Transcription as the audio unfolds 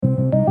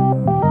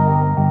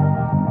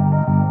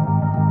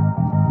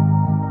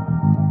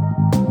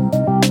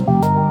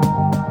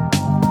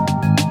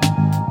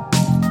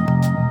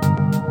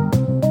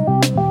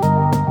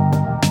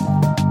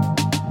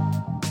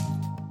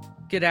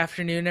Good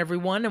afternoon,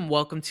 everyone, and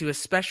welcome to a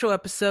special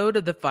episode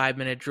of the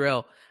 5-Minute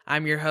Drill.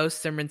 I'm your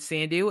host, Simran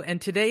Sandhu,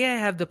 and today I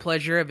have the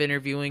pleasure of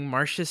interviewing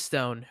Marsha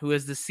Stone, who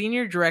is the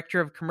Senior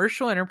Director of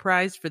Commercial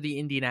Enterprise for the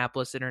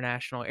Indianapolis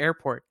International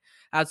Airport.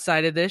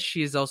 Outside of this,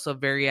 she is also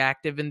very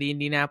active in the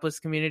Indianapolis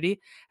community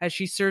as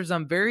she serves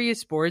on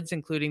various boards,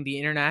 including the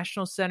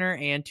International Center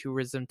and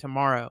Tourism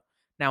Tomorrow.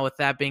 Now, with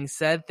that being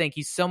said, thank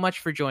you so much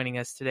for joining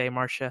us today,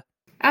 Marsha.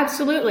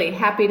 Absolutely.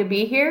 Happy to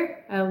be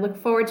here. I look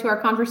forward to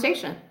our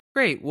conversation.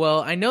 Great.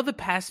 Well, I know the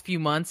past few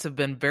months have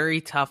been very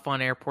tough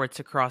on airports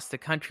across the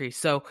country,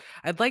 so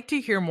I'd like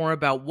to hear more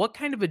about what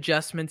kind of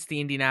adjustments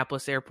the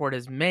Indianapolis airport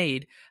has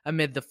made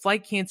amid the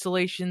flight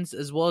cancellations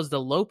as well as the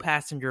low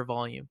passenger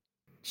volume.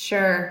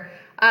 Sure.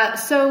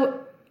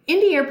 So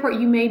Indy Airport,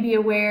 you may be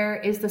aware,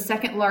 is the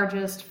second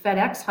largest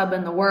FedEx hub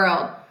in the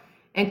world,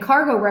 and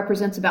cargo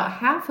represents about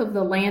half of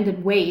the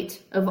landed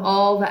weight of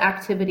all the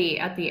activity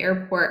at the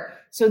airport.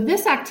 So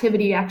this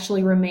activity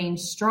actually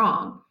remains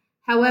strong.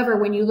 However,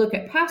 when you look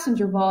at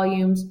passenger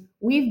volumes,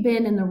 we've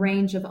been in the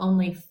range of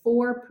only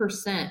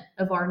 4%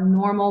 of our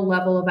normal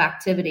level of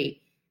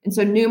activity. And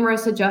so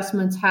numerous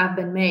adjustments have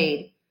been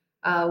made.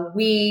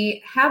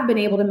 We have been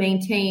able to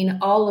maintain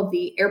all of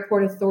the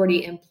airport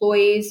authority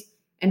employees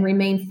and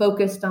remain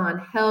focused on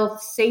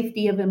health,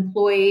 safety of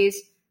employees,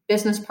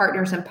 business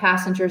partners, and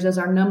passengers as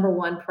our number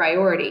one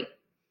priority.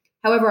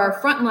 However, our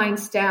frontline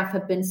staff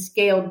have been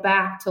scaled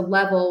back to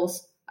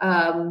levels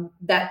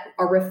that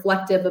are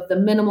reflective of the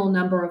minimal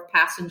number of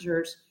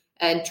passengers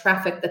and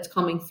traffic that's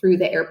coming through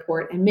the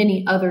airport, and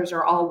many others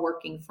are all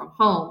working from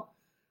home.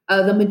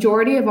 The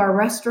majority of our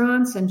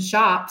restaurants and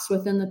shops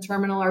within the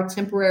terminal are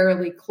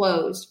temporarily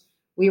closed.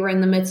 We were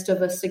in the midst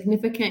of a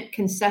significant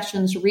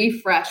concessions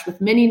refresh with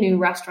many new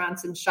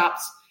restaurants and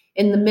shops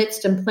in the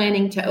midst and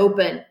planning to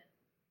open.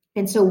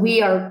 And so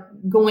we are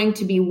going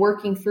to be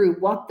working through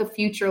what the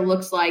future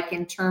looks like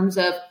in terms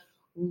of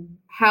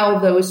how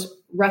those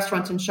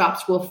restaurants and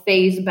shops will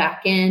phase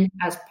back in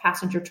as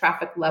passenger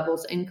traffic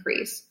levels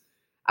increase.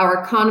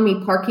 Our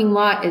economy parking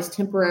lot is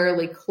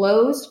temporarily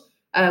closed.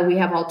 We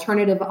have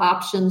alternative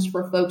options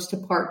for folks to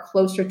park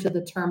closer to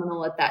the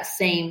terminal at that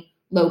same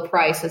low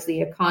price as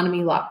the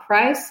economy lot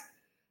price.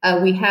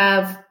 We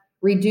have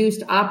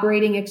reduced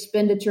operating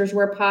expenditures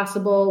where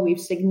possible.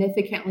 We've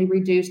significantly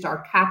reduced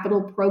our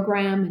capital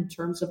program in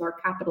terms of our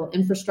capital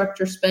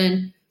infrastructure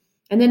spend.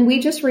 And then we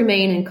just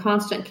remain in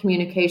constant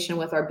communication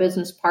with our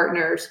business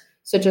partners,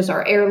 such as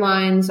our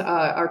airlines,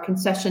 our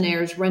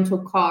concessionaires, rental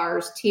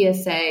cars,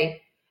 TSA,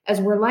 as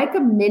we're like a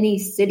mini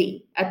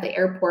city at the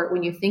airport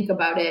when you think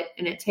about it.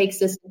 And it takes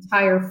this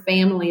entire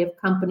family of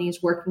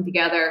companies working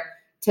together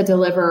to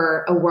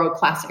deliver a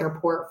world-class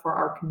airport for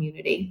our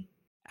community.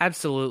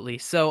 Absolutely.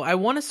 So I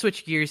want to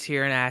switch gears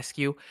here and ask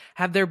you,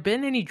 have there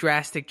been any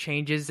drastic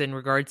changes in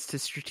regards to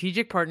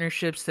strategic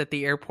partnerships that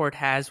the airport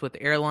has with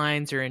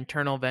airlines or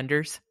internal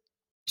vendors?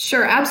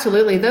 Sure,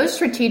 absolutely. Those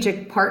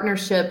strategic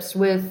partnerships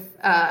with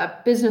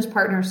business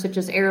partners such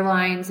as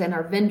airlines and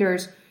our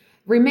vendors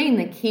remain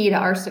the key to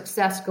our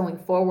success going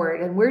forward.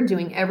 And we're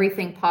doing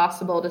everything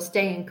possible to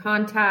stay in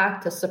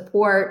contact, to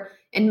support,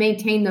 and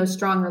maintain those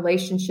strong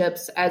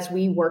relationships as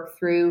we work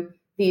through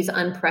these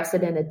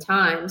unprecedented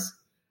times.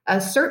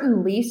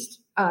 Certain lease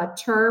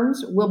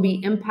terms will be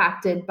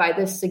impacted by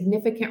this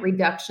significant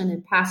reduction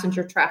in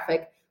passenger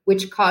traffic,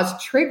 which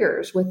caused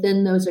triggers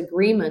within those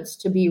agreements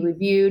to be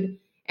reviewed.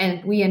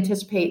 And we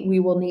anticipate we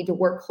will need to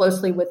work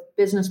closely with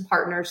business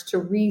partners to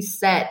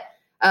reset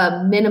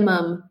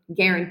minimum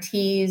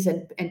guarantees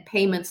and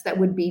payments that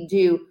would be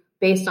due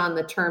based on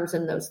the terms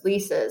in those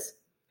leases.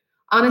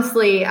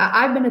 Honestly,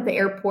 I've been at the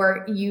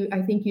airport,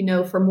 I think you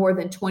know, for more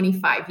than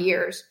 25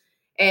 years.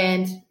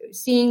 And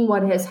seeing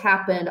what has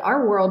happened,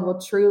 our world will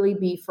truly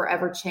be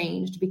forever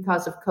changed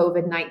because of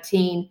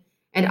COVID-19,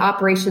 and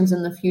operations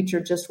in the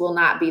future just will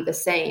not be the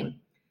same.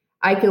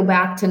 I go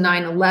back to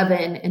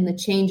 9/11 and the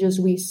changes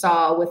we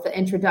saw with the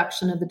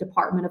introduction of the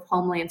Department of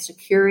Homeland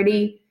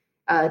Security,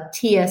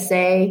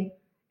 TSA,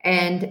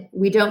 and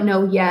we don't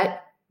know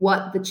yet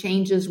what the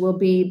changes will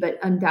be, but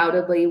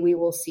undoubtedly we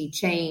will see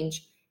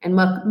change. And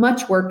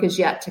much work is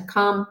yet to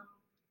come,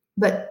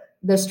 but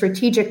the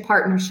strategic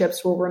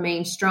partnerships will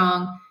remain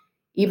strong,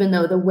 even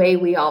though the way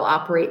we all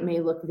operate may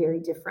look very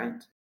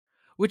different.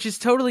 Which is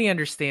totally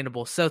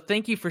understandable. So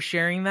thank you for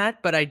sharing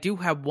that, but I do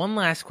have one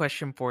last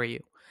question for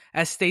you.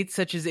 As states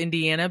such as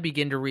Indiana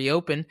begin to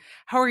reopen,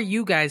 how are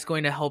you guys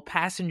going to help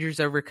passengers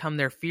overcome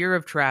their fear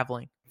of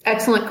traveling?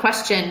 Excellent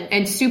question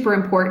and super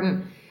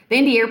important. The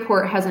Indy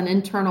Airport has an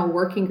internal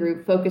working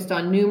group focused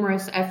on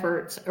numerous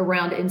efforts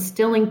around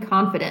instilling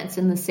confidence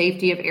in the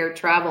safety of air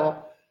travel.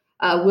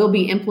 We'll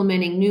be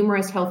implementing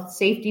numerous health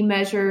safety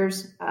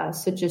measures,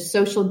 such as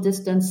social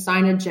distance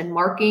signage and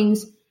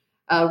markings,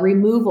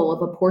 removal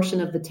of a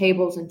portion of the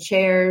tables and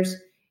chairs,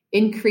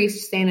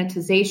 increased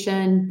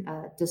sanitization,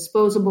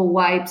 disposable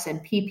wipes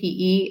and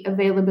PPE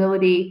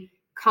availability,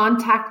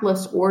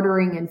 contactless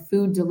ordering and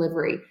food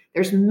delivery.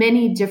 There's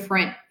many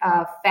different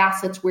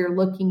facets we're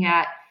looking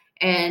at.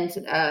 And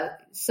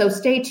so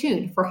stay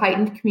tuned for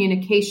heightened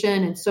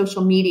communication and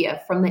social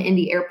media from the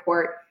Indy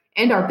Airport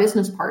and our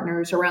business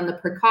partners around the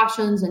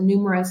precautions and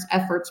numerous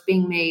efforts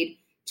being made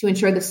to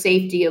ensure the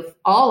safety of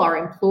all our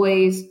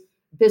employees,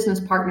 business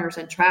partners,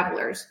 and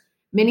travelers.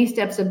 Many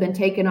steps have been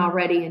taken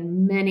already,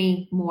 and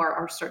many more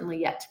are certainly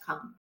yet to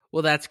come.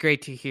 Well, that's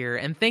great to hear.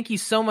 And thank you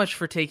so much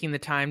for taking the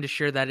time to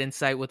share that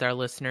insight with our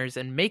listeners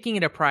and making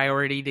it a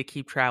priority to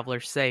keep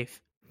travelers safe.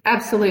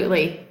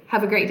 Absolutely.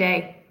 Have a great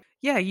day.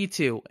 Yeah, you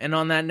too. And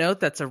on that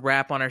note, that's a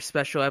wrap on our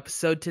special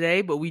episode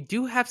today, but we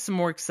do have some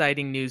more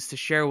exciting news to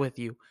share with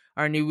you.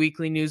 Our new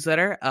weekly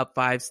newsletter, Up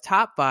 5's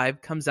Top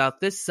 5, comes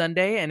out this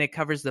Sunday, and it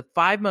covers the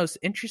 5 most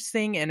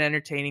interesting and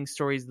entertaining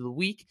stories of the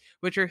week,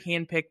 which are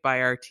handpicked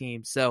by our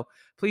team. So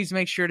please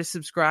make sure to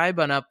subscribe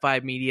on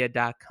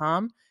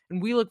up5media.com,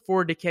 and we look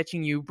forward to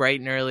catching you bright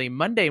and early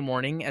Monday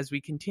morning as we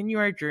continue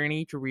our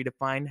journey to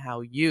redefine how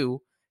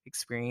you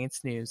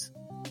experience news.